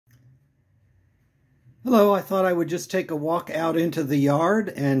Hello, I thought I would just take a walk out into the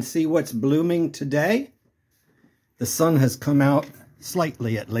yard and see what's blooming today. The sun has come out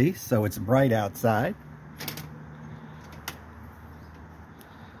slightly at least, so it's bright outside.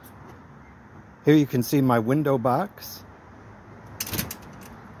 Here you can see my window box.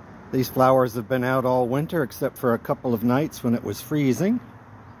 These flowers have been out all winter except for a couple of nights when it was freezing.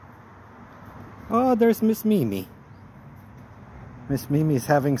 Oh, there's Miss Mimi. Miss Mimi's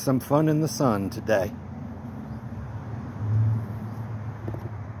having some fun in the sun today.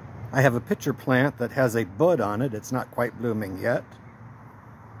 I have a pitcher plant that has a bud on it. It's not quite blooming yet.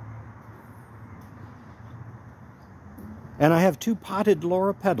 And I have two potted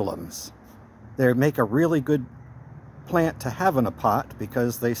loropetalums. They make a really good plant to have in a pot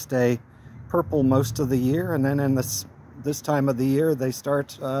because they stay purple most of the year, and then in this time of the year they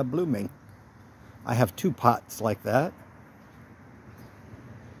start blooming. I have two pots like that.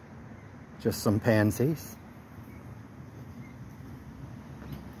 Just some pansies.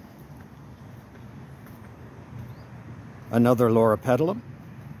 Another loropetalum.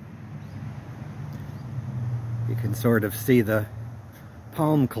 You can sort of see the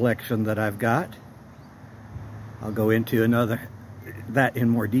palm collection that I've got. I'll go into that in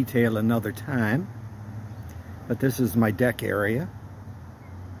more detail another time. But this is my deck area.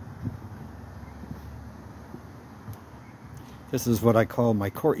 This is what I call my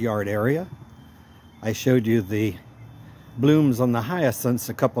courtyard area. I showed you the blooms on the hyacinths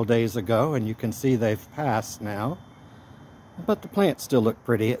a couple days ago, and you can see they've passed now. But the plants still look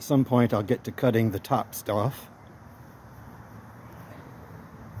pretty. At some point I'll get to cutting the tops off.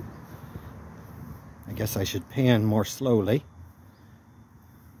 I guess I should pan more slowly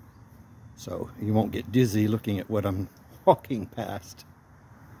so you won't get dizzy looking at what I'm walking past.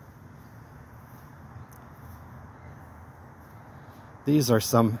 These are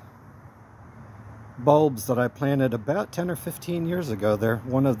some bulbs that I planted about 10 or 15 years ago. They're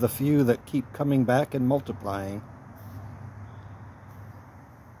one of the few that keep coming back and multiplying.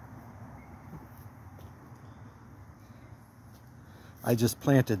 I just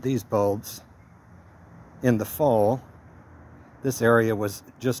planted these bulbs in the fall. This area was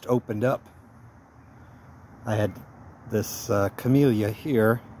just opened up. I had this camelia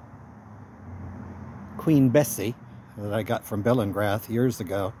here, Queen Bessie, that I got from Bellingrath years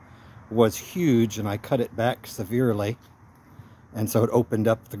ago. Was huge, and I cut it back severely, and so it opened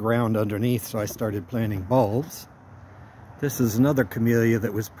up the ground underneath, so I started planting bulbs. This is another camelia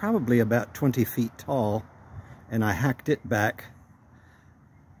that was probably about 20 feet tall, and I hacked it back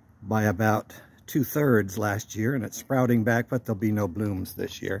by about 2/3 last year, and it's sprouting back, but there'll be no blooms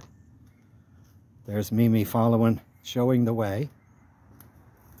this year. There's Mimi showing the way.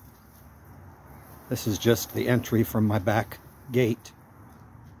 This is just the entry from my back gate.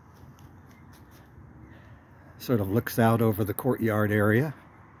 Sort of looks out over the courtyard area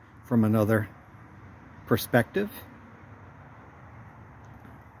from another perspective.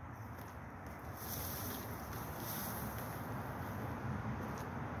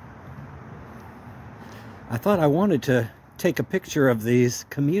 I thought I wanted to take a picture of these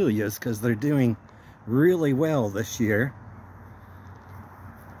camellias because they're doing really well this year.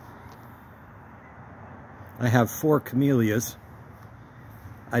 I have 4 camellias.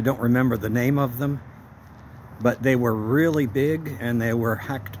 I don't remember the name of them, but they were really big and they were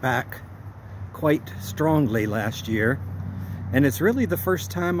hacked back quite strongly last year. And it's really the first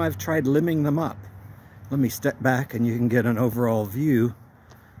time I've tried limbing them up. Let me step back and you can get an overall view.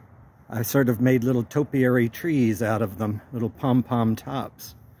 I sort of made little topiary trees out of them, little pom-pom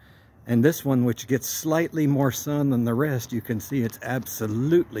tops. And this one, which gets slightly more sun than the rest, you can see it's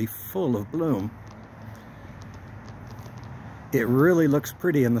absolutely full of bloom. It really looks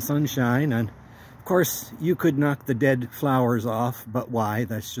pretty in the sunshine, and of course you could knock the dead flowers off, but why?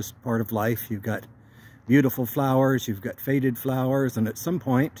 That's just part of life. You've got beautiful flowers, you've got faded flowers, and at some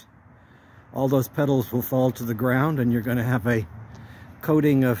point all those petals will fall to the ground and you're going to have a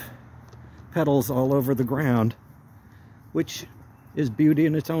coating of petals all over the ground, which is beauty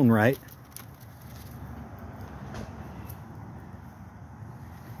in its own right.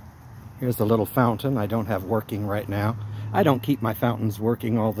 Here's a little fountain I don't have working right now. I don't keep my fountains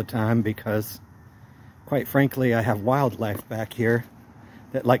working all the time because, quite frankly, I have wildlife back here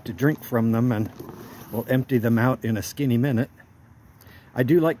that like to drink from them and will empty them out in a skinny minute. I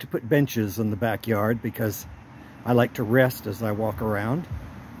do like to put benches in the backyard because I like to rest as I walk around.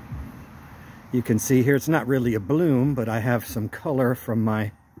 You can see here, it's not really a bloom, but I have some color from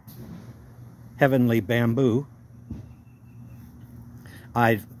my heavenly bamboo.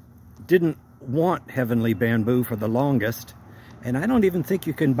 I didn't want heavenly bamboo for the longest, And I don't even think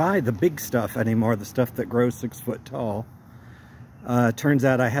you can buy the big stuff anymore, the stuff that grows 6 foot tall. Turns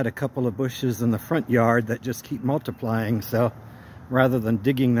out I had a couple of bushes in the front yard that just keep multiplying, so rather than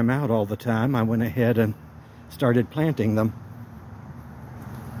digging them out all the time, I went ahead and started planting them.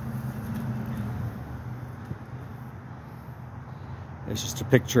 It's just a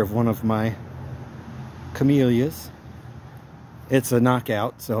picture of one of my camellias. It's a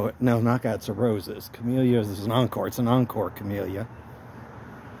knockout, so no, knockouts are roses. Camellias is an Encore. It's an Encore camellia.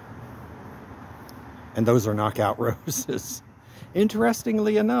 And those are knockout roses.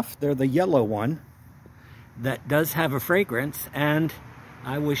 Interestingly enough, they're the yellow one that does have a fragrance, and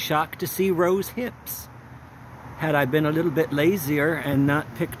I was shocked to see rose hips. Had I been a little bit lazier and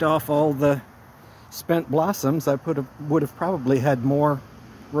not picked off all the spent blossoms, I would have probably had more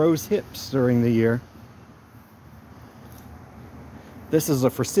rose hips during the year. This is a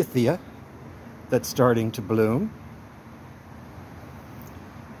forsythia that's starting to bloom.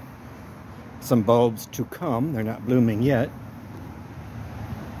 Some bulbs to come. They're not blooming yet.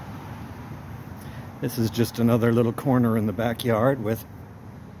 This is just another little corner in the backyard with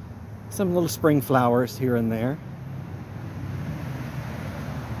some little spring flowers here and there.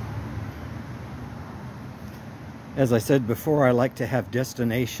 As I said before, I like to have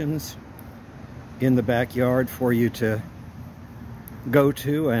destinations in the backyard for you to go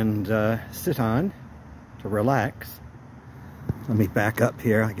to and sit on to relax. Let me back up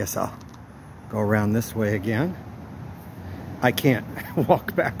here. I guess I'll go around this way again. I can't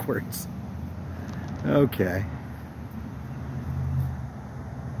walk backwards. Okay.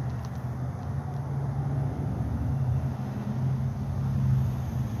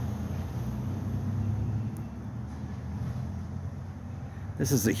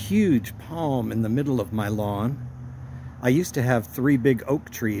 This is a huge palm in the middle of my lawn. I used to have 3 big oak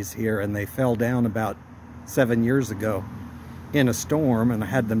trees here, and they fell down about 7 years ago in a storm, and I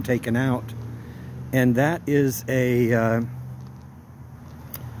had them taken out. And that is a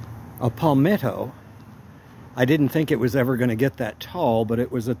palmetto. I didn't think it was ever going to get that tall, but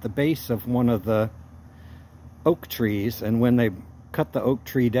it was at the base of one of the oak trees, and when they cut the oak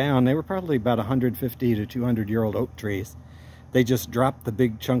tree down, they were probably about 150 to 200-year-old oak trees. They just dropped the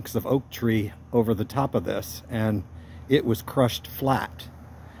big chunks of oak tree over the top of this, and it was crushed flat.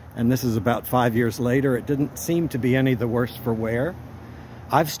 And this is about 5 years later. It didn't seem to be any the worse for wear.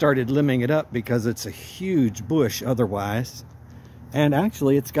 I've started limbing it up because it's a huge bush otherwise. And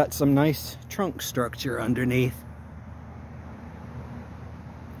actually, it's got some nice trunk structure underneath.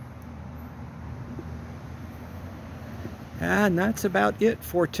 And that's about it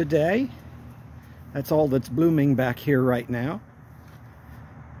for today. That's all that's blooming back here right now.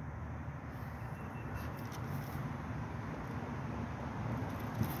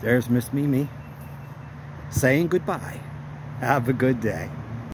 There's Miss Mimi saying goodbye. Have a good day.